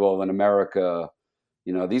 Emmanuel in America.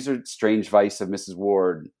 These are Strange Vice of Mrs.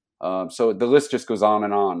 Ward. So the list just goes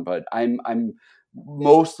on. But I'm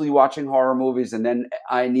mostly watching horror movies, and then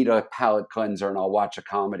I need a palate cleanser, and I'll watch a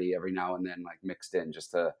comedy every now and then, like mixed in,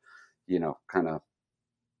 just to, kind of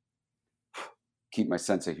keep my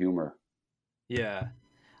sense of humor. Yeah.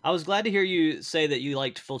 I was glad to hear you say that you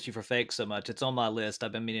liked Fulci for Fake so much. It's on my list.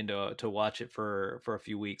 I've been meaning to watch it for a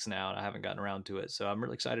few weeks now, and I haven't gotten around to it. So I'm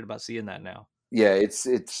really excited about seeing that now. Yeah,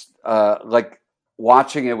 it's like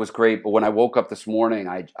watching it was great, but when I woke up this morning,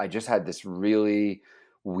 I just had this really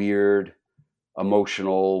weird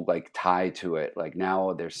emotional like tie to it. Like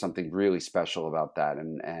now there's something really special about that,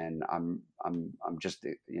 and I'm just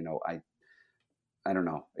I don't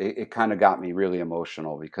know. It kind of got me really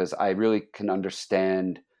emotional because I really can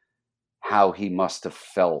understand how he must have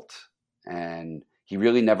felt, and he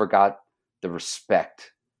really never got the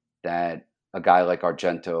respect that a guy like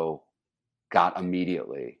Argento got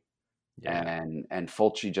immediately. Yeah. And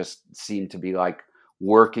Fulci just seemed to be like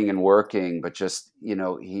working, but just, he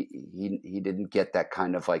didn't get that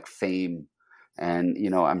kind of like fame. And,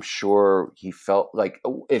 I'm sure he felt like,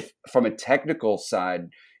 if from a technical side,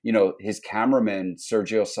 his cameraman,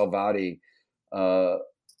 Sergio Salvati,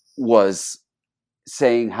 was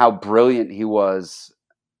saying how brilliant he was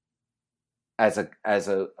as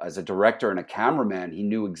a director and a cameraman. He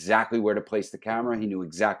knew exactly where to place the camera. He knew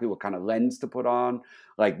exactly what kind of lens to put on.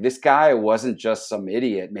 Like, this guy wasn't just some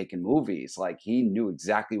idiot making movies. Like, he knew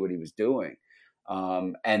exactly what he was doing.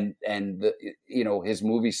 And his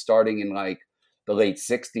movies starting in like the late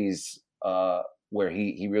 60s, where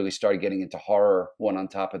he really started getting into horror, one on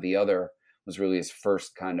top of the other, was really his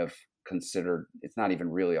first kind of considered, it's not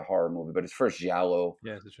even really a horror movie, but his first giallo.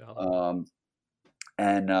 Yeah, it's a giallo.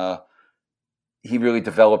 He really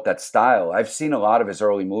developed that style. I've seen a lot of his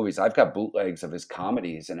early movies. I've got bootlegs of his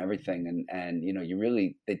comedies and everything. And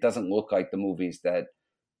it doesn't look like the movies that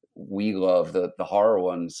we love, the horror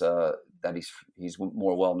ones that he's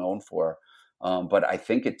more well known for. But I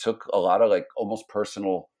think it took a lot of like almost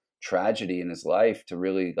personal tragedy in his life to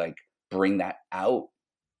really like bring that out.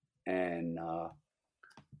 And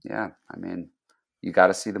you got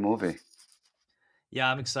to see the movie. Yeah,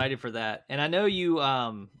 I'm excited for that. And I know you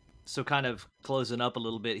so kind of closing up a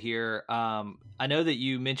little bit here. I know that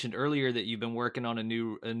you mentioned earlier that you've been working on a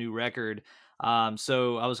new record.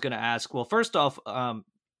 So I was going to ask, well, first off,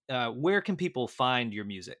 where can people find your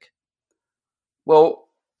music? Well,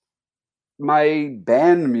 my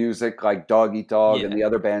band music, like Dog Eat Dog and Yeah. the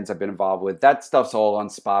other bands I've been involved with, that stuff's all on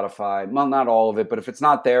Spotify. Well, not all of it, but if it's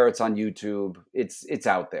not there, it's on YouTube. It's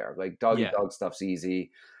out there. Like Dog Eat Yeah. Dog stuff's easy.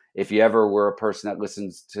 If you ever were a person that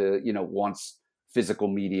listens to, wants physical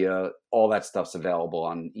media, all that stuff's available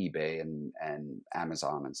on eBay and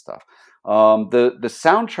Amazon and stuff. The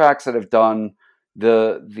soundtracks that I've done,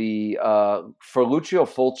 for Lucio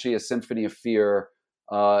Fulci, A Symphony of Fear,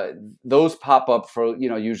 those pop up for,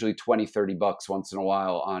 usually $20-$30 once in a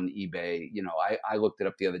while on eBay. I looked it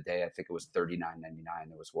up the other day. I think it was $39.99.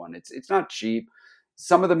 There was one. It's not cheap.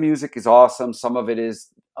 Some of the music is awesome. Some of it is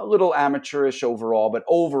a little amateurish overall, but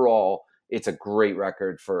overall it's a great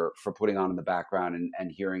record for putting on in the background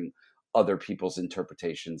and hearing other people's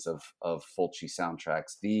interpretations of Fulci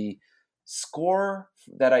soundtracks. The score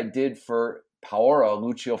that I did for Paura,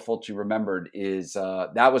 Lucio Fulci Remembered, is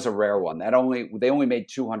that was a rare one. They only made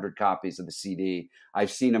 200 copies of the CD.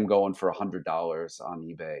 I've seen them going for $100 on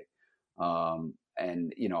eBay,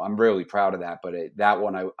 and I'm really proud of that. But that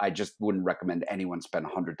one, I just wouldn't recommend anyone spend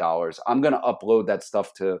 $100. I'm gonna upload that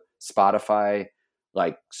stuff to Spotify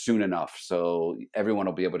like soon enough, so everyone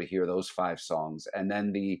will be able to hear those 5 songs, and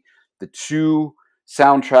then the 2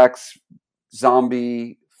 soundtracks,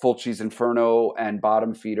 Zombie, Fulci's Inferno, and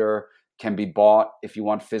Bottom Feeder, can be bought if you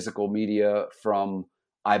want physical media from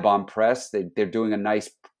iBomb Press. They're doing a nice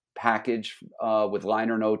package with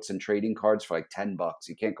liner notes and trading cards for like $10.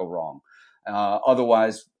 You can't go wrong.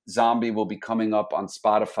 Otherwise, Zombie will be coming up on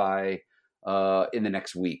Spotify in the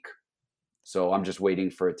next week. So I'm just waiting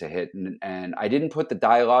for it to hit. And I didn't put the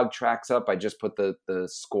dialogue tracks up. I just put the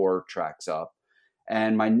score tracks up.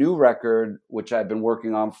 And my new record, which I've been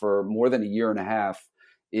working on for more than a year and a half,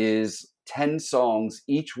 is 10 songs.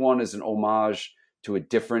 Each one is an homage to a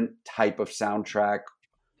different type of soundtrack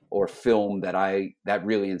or film that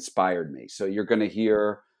really inspired me. So you're going to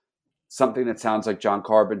hear something that sounds like John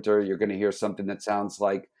Carpenter. You're going to hear something that sounds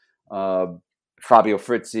like Fabio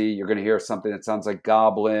Frizzi. You're going to hear something that sounds like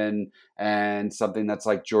Goblin, and something that's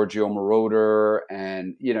like Giorgio Moroder.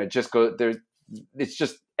 And, just go there. It's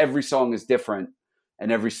just every song is different.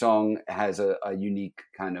 And every song has a unique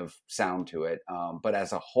kind of sound to it. But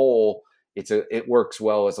as a whole, it works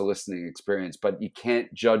well as a listening experience. But you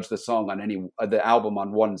can't judge the album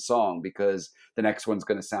on one song, because the next one's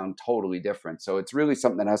going to sound totally different. So it's really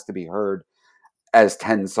something that has to be heard as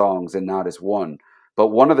 10 songs and not as one. But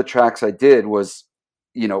one of the tracks I did was,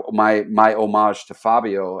 my homage to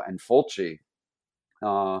Fabio and Fulci.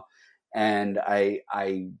 And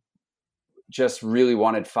I just really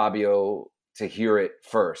wanted Fabio to hear it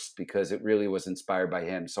first, because it really was inspired by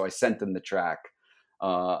him. So I sent him the track,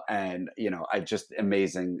 and I just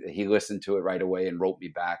amazing. He listened to it right away and wrote me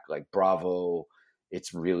back like, "Bravo,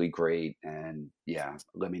 it's really great, and yeah,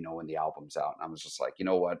 let me know when the album's out." And I was just like, you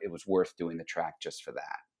know what, it was worth doing the track just for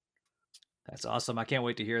that. That's awesome. I can't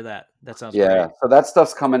wait to hear that. That sounds Yeah, great. so that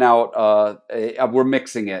stuff's coming out. We're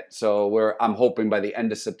mixing it, so I'm hoping by the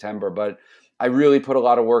end of September. But I really put a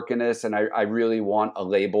lot of work in this, and I really want a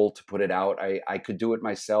label to put it out. I could do it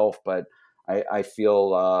myself, but I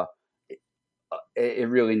feel it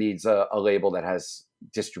really needs a label that has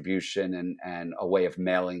distribution and a way of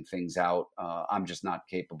mailing things out. I'm just not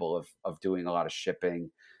capable of doing a lot of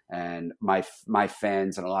shipping. And my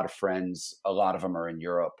fans and a lot of friends, a lot of them are in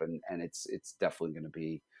Europe, and it's definitely going to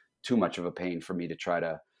be too much of a pain for me to try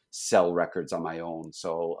to sell records on my own.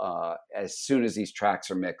 So as soon as these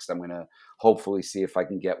tracks are mixed, I'm going to hopefully see if I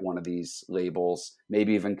can get one of these labels,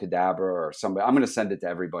 maybe even Cadabra or somebody. I'm going to send it to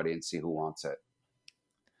everybody and see who wants it.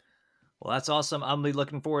 Well, that's awesome. I'm really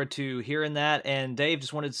looking forward to hearing that. And Dave,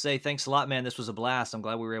 just wanted to say thanks a lot, man. This was a blast. I'm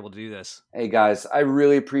glad we were able to do this. Hey guys, I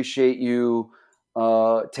really appreciate you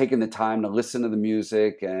taking the time to listen to the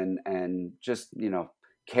music and just,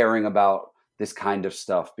 caring about this kind of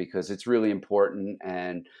stuff, because it's really important.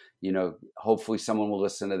 And, hopefully someone will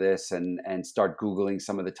listen to this and start Googling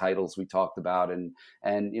some of the titles we talked about. And,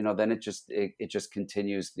 then it just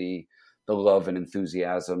continues the love and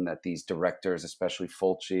enthusiasm that these directors, especially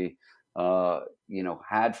Fulci,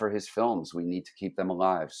 had for his films. We need to keep them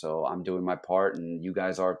alive. So I'm doing my part, and you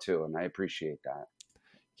guys are too. And I appreciate that.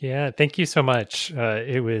 Yeah, thank you so much.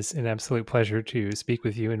 It was an absolute pleasure to speak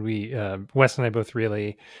with you. And we, Wes and I both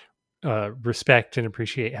really respect and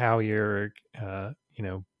appreciate how you're,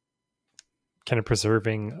 kind of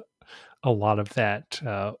preserving a lot of that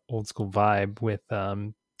old school vibe with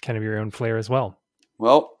kind of your own flair as well.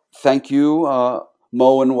 Well, thank you,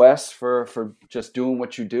 Mo and Wes, for just doing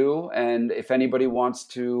what you do. And if anybody wants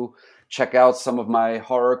to check out some of my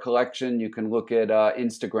horror collection, you can look at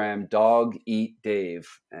Instagram, Dog Eat Dave.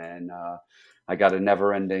 And I got a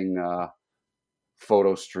never-ending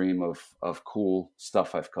photo stream of cool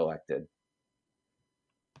stuff I've collected.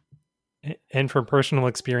 And from personal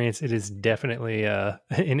experience, it is definitely an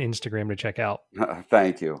Instagram to check out.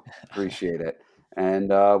 Thank you. Appreciate it. And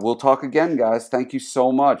we'll talk again, guys. Thank you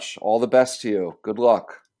so much. All the best to you. Good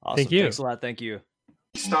luck. Awesome. Thank you. Thanks a lot. Thank you.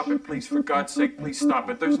 Stop it, please. For God's sake, please stop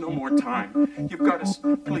it. There's no more time. You've got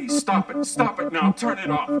to... Please, stop it. Stop it now. Turn it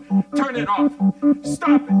off. Turn it off.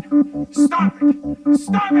 Stop it. Stop it.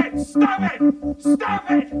 Stop it. Stop it.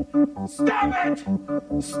 Stop it. Stop it.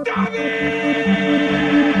 Stop it.